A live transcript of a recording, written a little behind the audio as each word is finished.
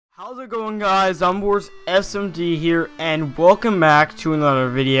How's it going, guys? ZombiewarsSMT here, and welcome back to another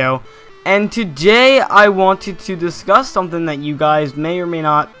video. And today I wanted to discuss something that you guys may or may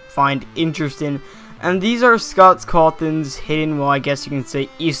not find interesting, and these are Scott Cawthon's hidden, well, I guess you can say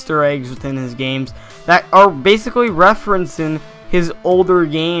Easter eggs within his games that are basically referencing his older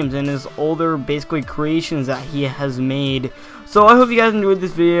games and his older basically creations that he has made. So I hope you guys enjoyed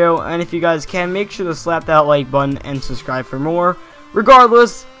this video, and if you guys can, make sure to slap that like button and subscribe for more.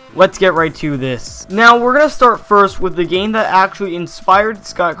 Regardless, let's get right to this. Now, we're going to start first with the game that actually inspired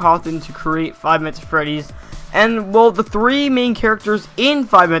Scott Cawthon to create Five Nights at Freddy's. And, well, the three main characters in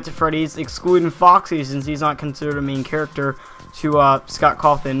Five Nights at Freddy's, excluding Foxy since he's not considered a main character to Scott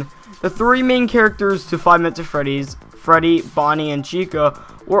Cawthon. The three main characters to Five Nights at Freddy's, Freddy, Bonnie, and Chica,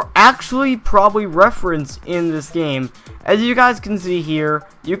 were actually probably referenced in this game. As you guys can see here,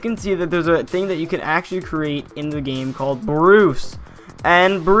 you can see that there's a thing that you can actually create in the game called Bruce.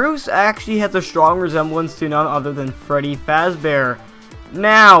 And Bruce actually has a strong resemblance to none other than Freddy Fazbear.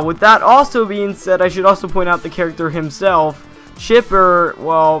 Now, with that also being said, I should also point out the character himself. Chipper,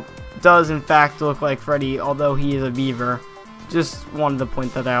 well, does in fact look like Freddy, although he is a beaver. Just wanted to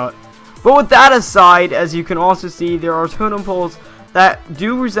point that out. But with that aside, as you can also see, there are totem poles that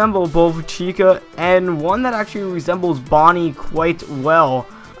do resemble both Chica and one that actually resembles Bonnie quite well.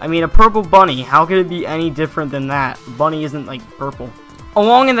 I mean, a purple bunny, how could it be any different than that? Bunny isn't like purple.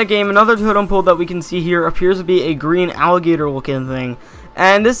 Along in the game, another totem pole that we can see here appears to be a green alligator looking thing.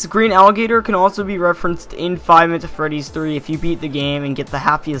 And this green alligator can also be referenced in Five Nights at Freddy's 3. If you beat the game and get the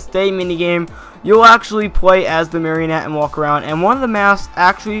Happiest Day minigame, you'll actually play as the marionette and walk around. And one of the masks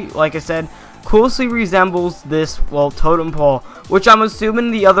actually, like I said, closely resembles this, well, totem pole, which I'm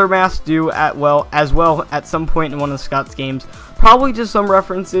assuming the other masks do as well at some point in one of Scott's games. Probably just some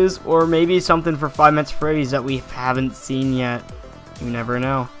references, or maybe something for Five Nights at Freddy's that we haven't seen yet. You never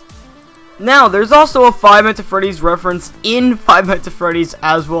know. Now, there's also a Five Nights at Freddy's reference in Five Nights at Freddy's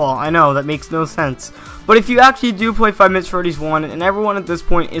as well. I know, that makes no sense. But if you actually do play Five Nights at Freddy's 1, and everyone at this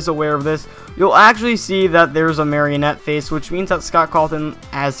point is aware of this, you'll actually see that there's a marionette face, which means that Scott Cawthon,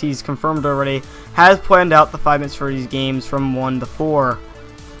 as he's confirmed already, has planned out the Five Nights at Freddy's games from 1 to 4.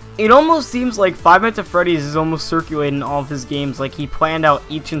 It almost seems like Five Nights at Freddy's is almost circulating all of his games, like he planned out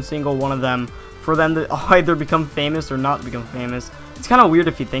each and single one of them for them to either become famous or not become famous. It's kind of weird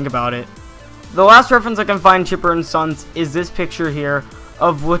if you think about it. The last reference I can find Chipper and Sons is this picture here,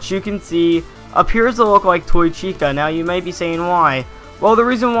 of which you can see appears to look like Toy Chica. Now you might be saying why. Well, the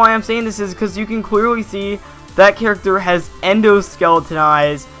reason why I'm saying this is because you can clearly see that character has endoskeleton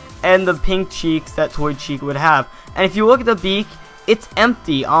eyes and the pink cheeks that Toy Chica would have. And if you look at the beak, it's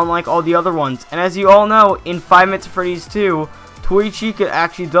empty, unlike all the other ones. And as you all know, in Five Nights at Freddy's 2, Toy Chica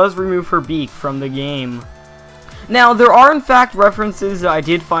actually does remove her beak from the game. Now, there are in fact references that I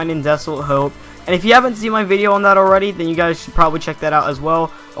did find in Desolate Hope, and if you haven't seen my video on that already, then you guys should probably check that out as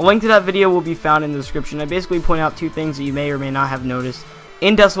well. A link to that video will be found in the description. I basically point out two things that you may or may not have noticed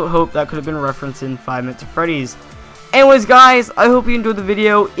in Desolate Hope that could have been referenced in Five Nights at Freddy's. Anyways, guys, I hope you enjoyed the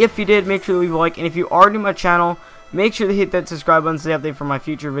video. If you did, make sure to leave a like, and if you are new to my channel, make sure to hit that subscribe button to stay updated for my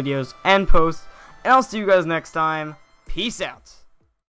future videos and posts, and I'll see you guys next time. Peace out.